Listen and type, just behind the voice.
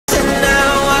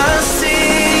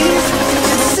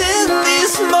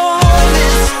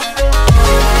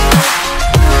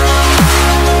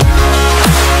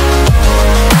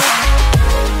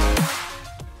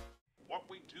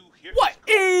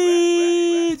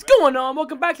going on?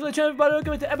 Welcome back to the channel, everybody.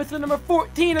 Welcome to episode number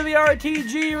 14 of the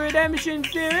RTG Redemption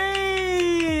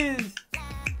series.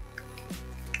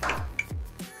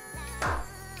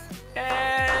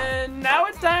 And now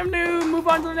it's time to move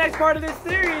on to the next part of this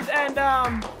series. And,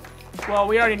 well,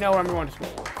 we already know where I'm going to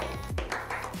school.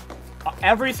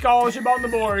 Every scholarship on the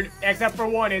board, except for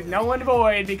one, is null and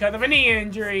void because of a knee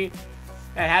injury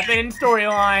that happened in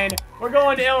storyline. We're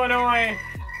going to Illinois,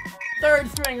 third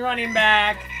string running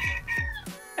back.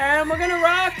 And we're gonna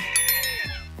rock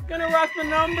the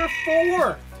number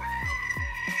 4.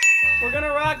 We're gonna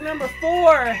rock number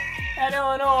 4 at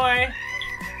Illinois.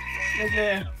 It's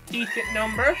a decent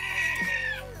number.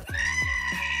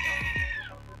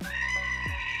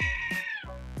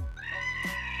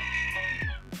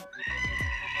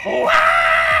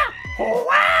 Hoo-wah!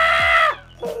 Hoo-wah!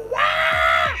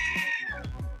 Hoo-wah!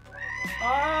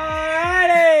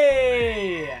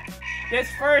 Alrighty! This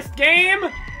first game,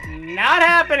 not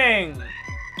happening.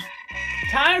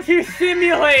 Time to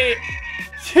simulate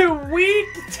to week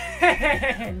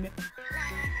 10.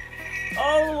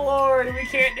 Oh Lord, we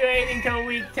can't do anything till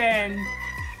week 10.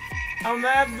 I'm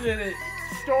gonna have the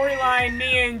storyline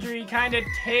knee injury kind of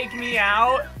take me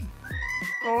out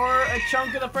for a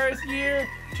chunk of the first year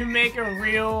to make it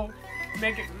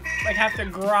like have to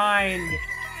grind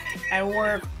and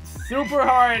work super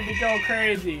hard to go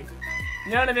crazy.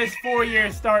 None of this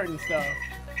 4-year starting stuff.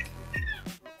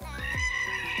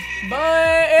 But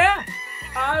yeah,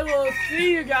 I will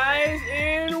see you guys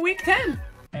in week 10.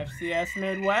 FCS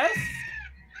Midwest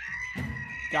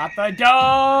got the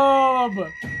dub.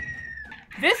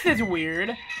 This is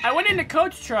weird. I went into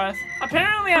Coach Trust.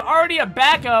 Apparently I'm already a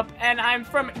backup and I'm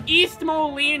from East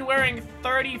Moline wearing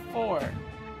 34.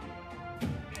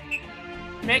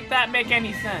 Make that make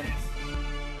any sense?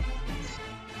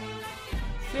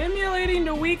 Simulating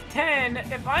to week 10,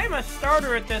 if I'm a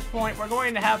starter at this point, we're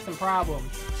going to have some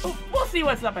problems. We'll see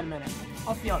what's up in a minute.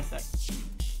 I'll see you in a sec.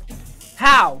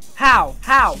 How?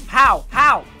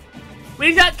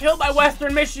 We got killed by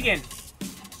Western Michigan.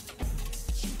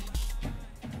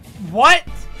 What?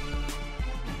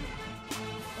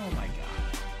 Oh my god.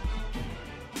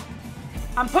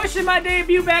 I'm pushing my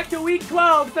debut back to week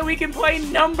 12 so we can play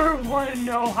number 1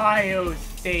 Ohio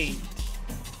State.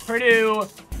 Purdue,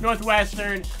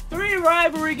 Northwestern, 3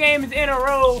 rivalry games in a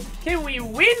row. Can we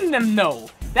win them though?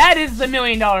 That is the $1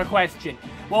 million question.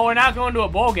 Well, we're not going to a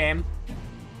bowl game.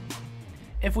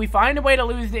 If we find a way to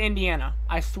lose to Indiana,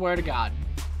 I swear to God.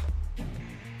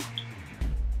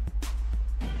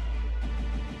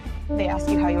 They ask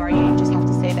you how you are, you just have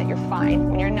to say that you're fine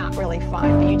when you're not really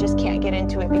fine, but you just can't get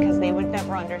into it because they would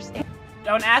never understand.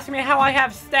 Don't ask me how I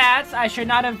have stats. I should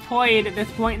not have played at this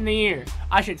point in the year.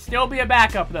 I should still be a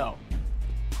backup though.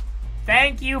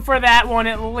 Thank you for that one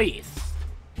at least.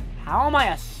 How am I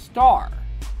a star?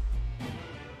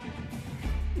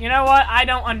 You know what? I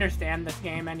don't understand this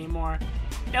game anymore.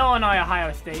 Illinois,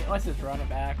 Ohio State. Let's just run it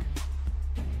back.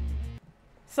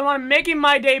 So I'm making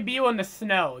my debut in the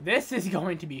snow. This is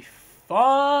going to be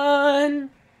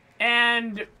fun.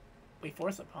 And we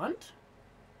force a punt?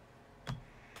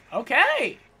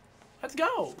 Okay. Let's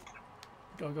go.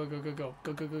 Go. Go.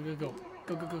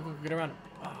 Get around him.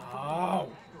 Oh.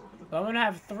 So I'm going to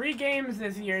have 3 games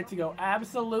this year to go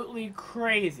absolutely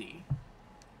crazy.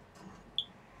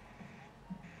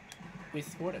 We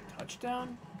scored a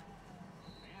touchdown?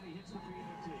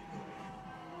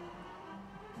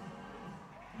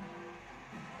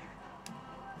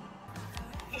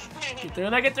 Get through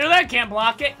that, can't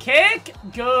block it. Kick,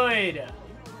 good.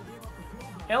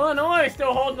 Illinois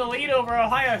still holding the lead over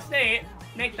Ohio State.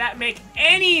 Make that make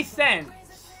any sense.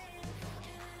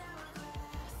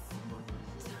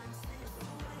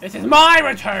 This is my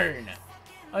return.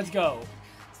 Let's go.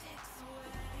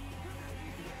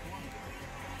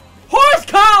 Horse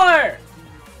collar!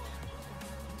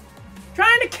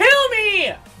 Trying to kill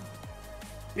me!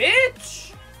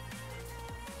 Bitch!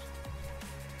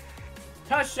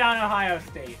 Touchdown, Ohio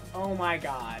State. Oh my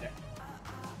god.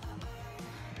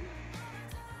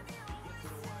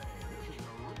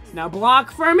 Now block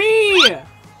for me!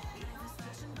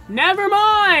 Never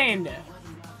mind!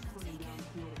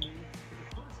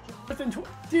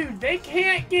 Dude, they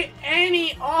can't get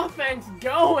any offense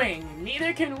going.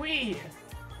 Neither can we.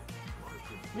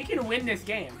 We can win this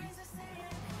game.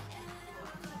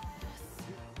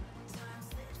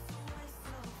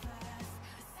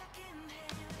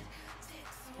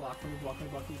 Block me.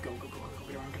 Go.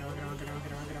 Get on.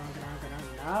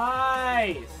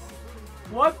 Nice.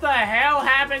 What the hell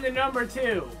happened to number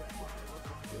 2?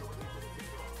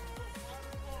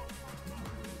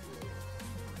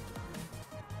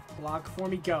 Block for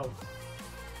me, go.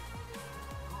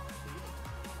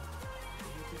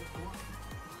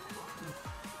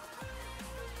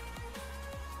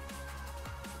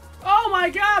 my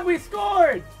God, we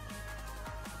scored!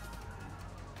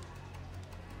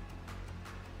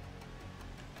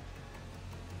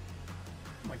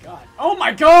 Oh my God. Oh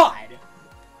my God!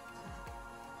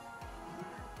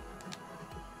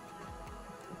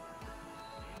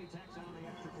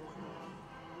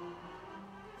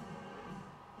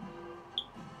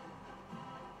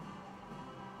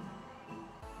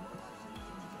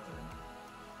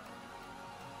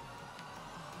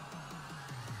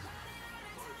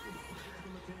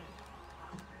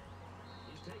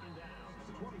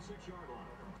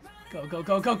 Go, go,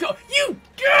 go, go, go! You...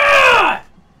 Gah!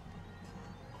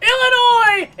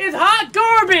 Illinois is hot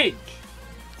garbage!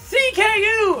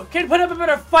 CKU can put up a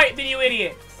better fight than you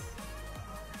idiots!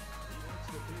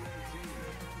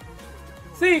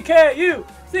 CKU!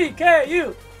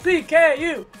 CKU!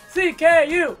 CKU!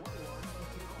 CKU!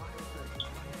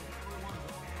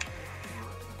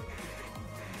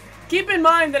 Keep in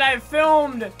mind that I've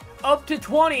filmed up to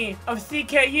 20 of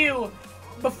CKU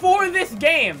before this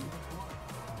game.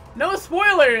 No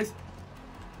spoilers,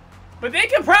 but they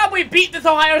could probably beat this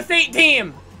Ohio State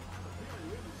team.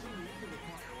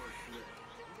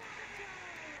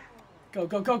 Go,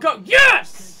 go, go, go.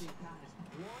 Yes!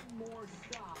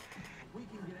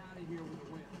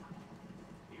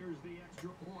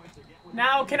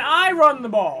 Now, can I run the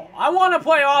ball? I want to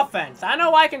play offense. I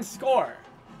know I can score.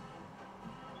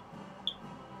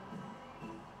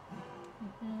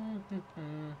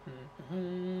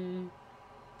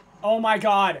 Oh my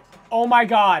God. Oh my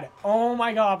God. Oh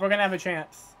my God. We're gonna have a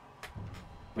chance.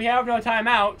 We have no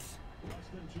timeouts.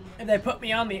 If they put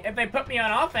me on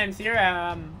offense here,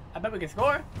 I bet we can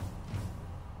score.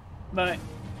 But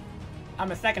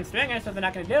I'm a second stringer, so they're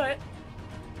not gonna do it.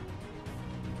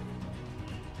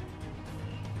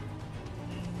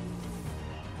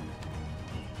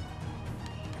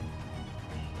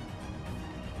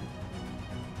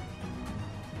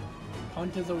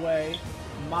 Punt is away.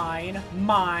 Mine.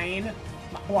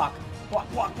 Block.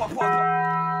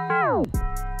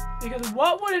 Because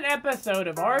what would an episode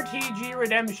of RTG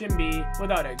Redemption be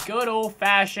without a good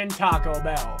old-fashioned Taco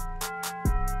Bell?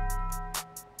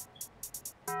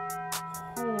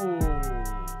 Ooh.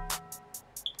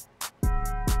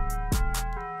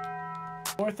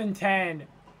 4th and 10.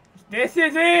 This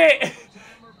is it!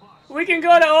 We can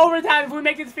go to overtime if we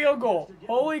make this field goal.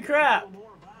 Holy crap.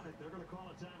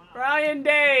 Ryan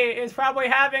Day is probably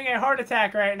having a heart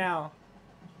attack right now.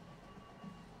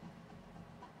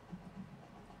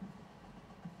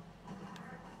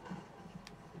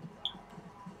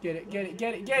 Get it, get it,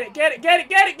 get it, get it, get it, get it,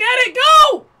 get it, get it,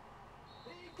 go!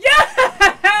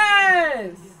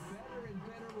 Yes!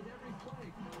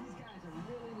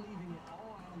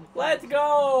 Let's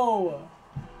go!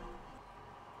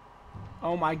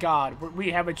 Oh my God,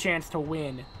 we have a chance to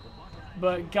win.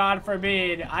 But God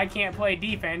forbid, I can't play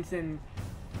defense and...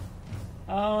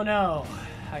 Oh no,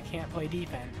 I can't play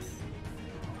defense.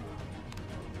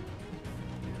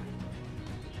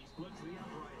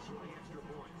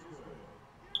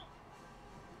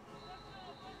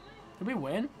 Did we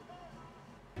win?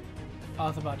 I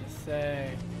was about to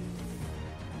say.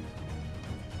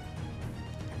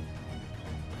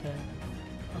 Okay.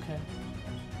 Okay.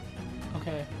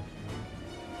 Okay.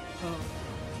 Oh.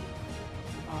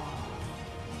 Oh.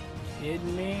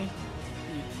 Kidding me?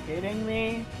 Are you kidding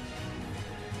me?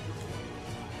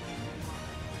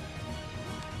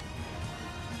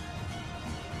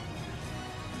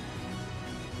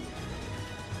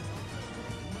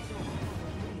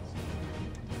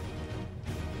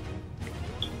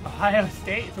 Ohio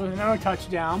State with another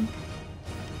touchdown.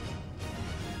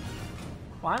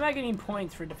 Why am I getting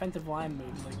points for defensive line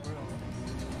moves? Like, bro.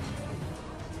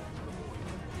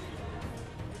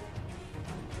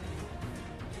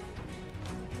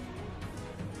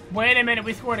 Wait a minute,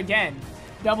 we scored again.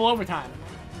 Double overtime.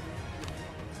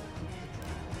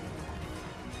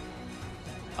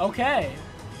 Okay.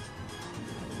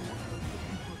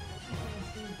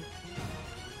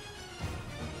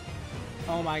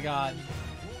 Oh my God.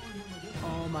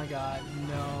 Oh my God,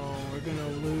 no, we're gonna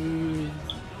lose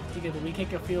because we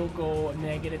kick a field goal and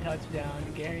they get a touchdown,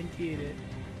 guaranteed it.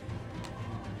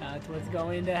 That's what's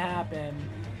going to happen.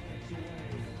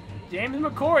 James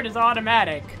McCord is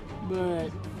automatic, but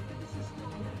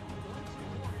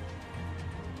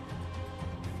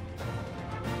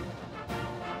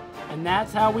and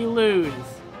that's how we lose.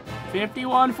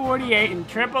 51-48 in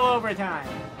triple overtime.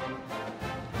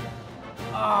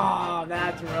 Oh,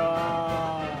 that's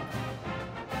rough.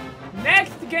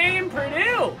 Next game,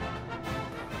 Purdue.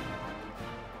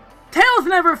 Tails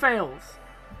never fails.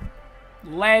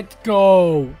 Let's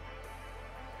go.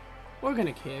 We're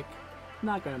gonna kick.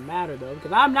 Not gonna matter though,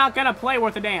 because I'm not gonna play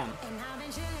worth a damn.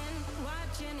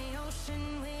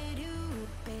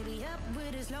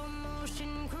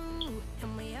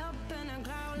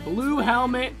 Blue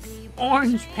helmets,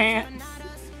 orange pants,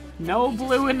 no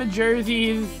blue in the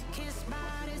jerseys.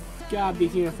 God,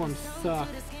 these uniforms suck.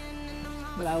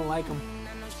 But I like them.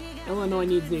 Illinois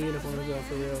needs new uniforms though,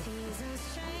 for real.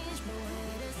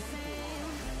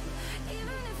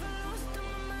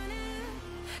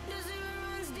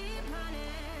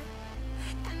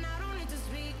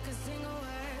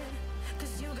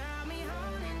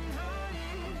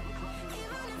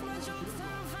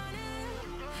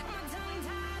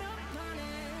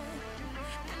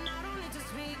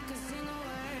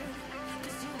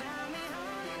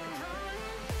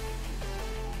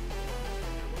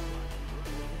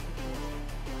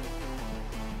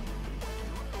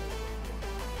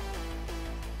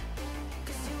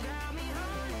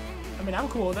 I mean, I'm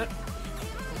cool with it.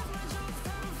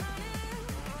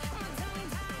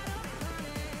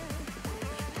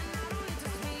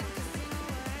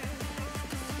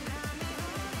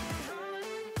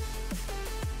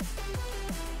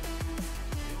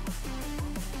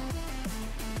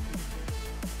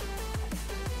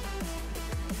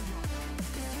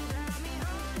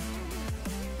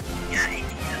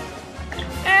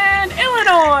 And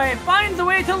Illinois finds a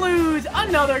way to lose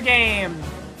another game.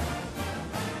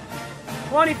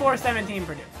 24-17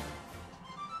 Purdue.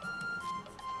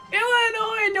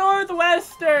 Illinois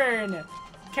Northwestern!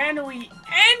 Can we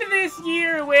end this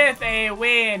year with a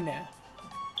win?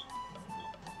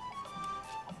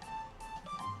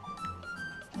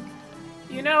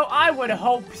 You know, I would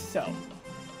hope so.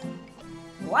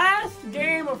 Last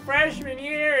game of freshman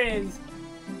year is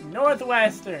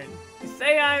Northwestern.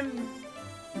 Say I'm...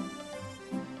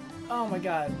 Oh my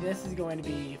god, this is going to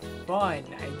be fun,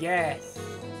 I guess.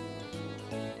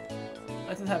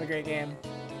 Let's just have a great game.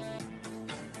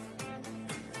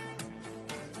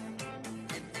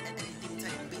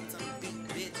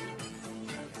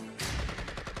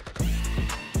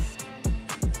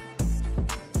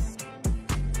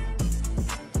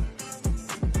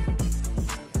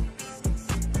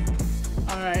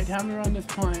 Alright, time to run this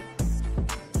point.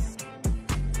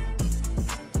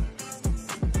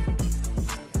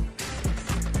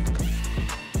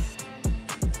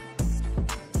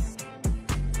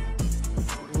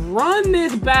 Run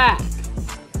this back.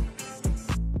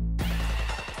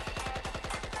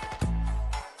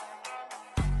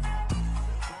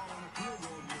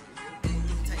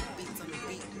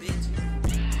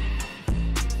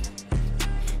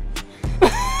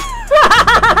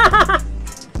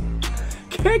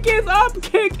 Kick is up,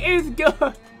 kick is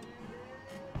good.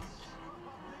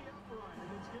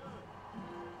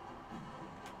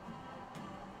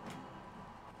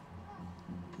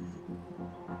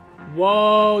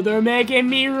 Whoa, they're making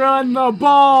me run the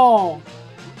ball.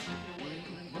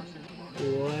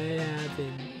 What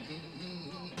happened?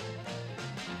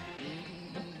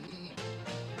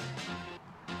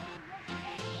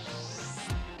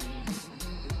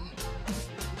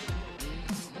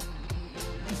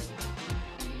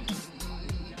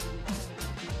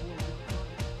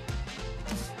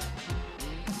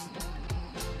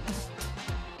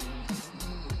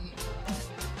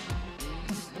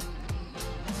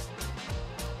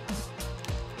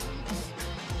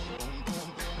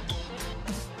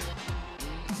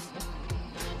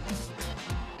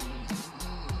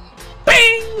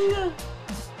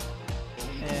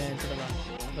 And to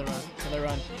the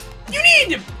run.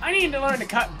 I need to learn to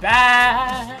cut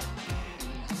back.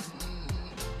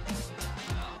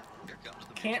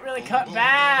 Can't really cut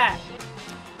back.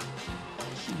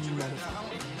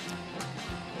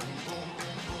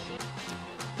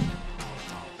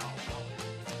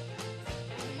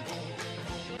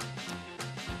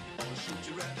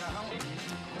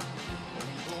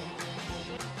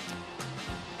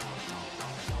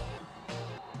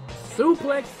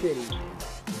 Suplex City.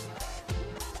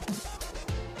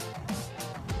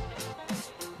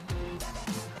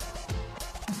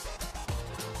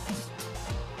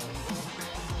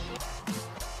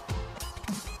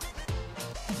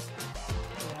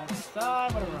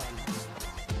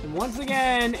 And once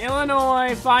again,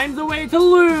 Illinois finds a way to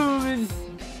lose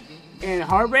in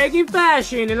heartbreaking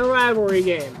fashion in a rivalry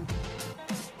game.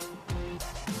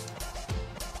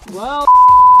 Well...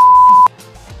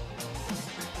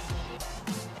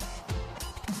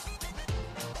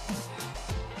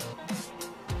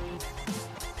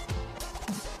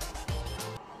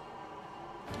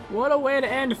 What a way to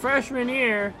end freshman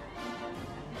year.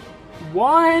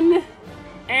 1-11.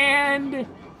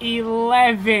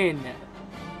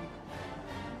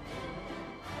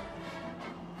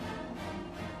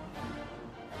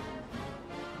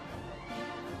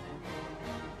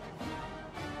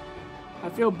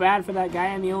 feel bad for that guy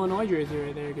in the Illinois jersey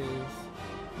right there, because,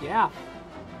 yeah.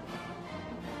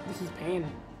 This is pain.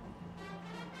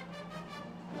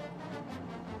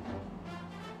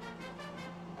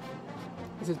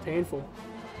 This is painful.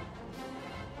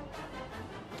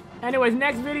 Anyways,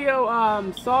 next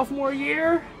video, sophomore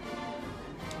year.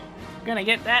 Gonna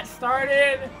get that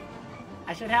started.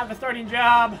 I should have a starting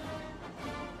job.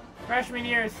 Freshman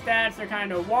year's stats are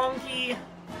kind of wonky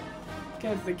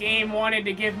because the game wanted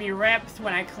to give me reps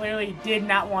when I clearly did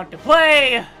not want to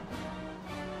play.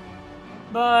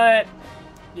 But,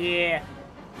 yeah.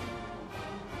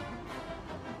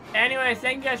 Anyways,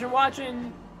 thank you guys for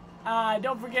watching.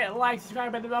 Don't forget to like,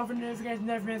 subscribe, hit the bell for notifications,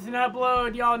 never miss an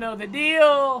upload. Y'all know the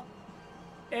deal.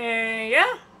 And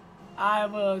yeah, I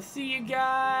will see you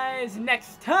guys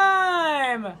next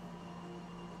time.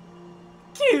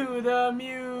 Cue the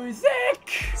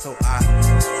music. So I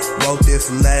wrote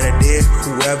this letter, dear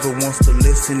whoever wants to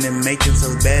listen and make it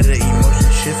so better.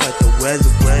 Emotion shifts like the weather,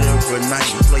 whatever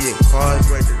night you play your cards,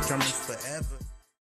 right, determines forever.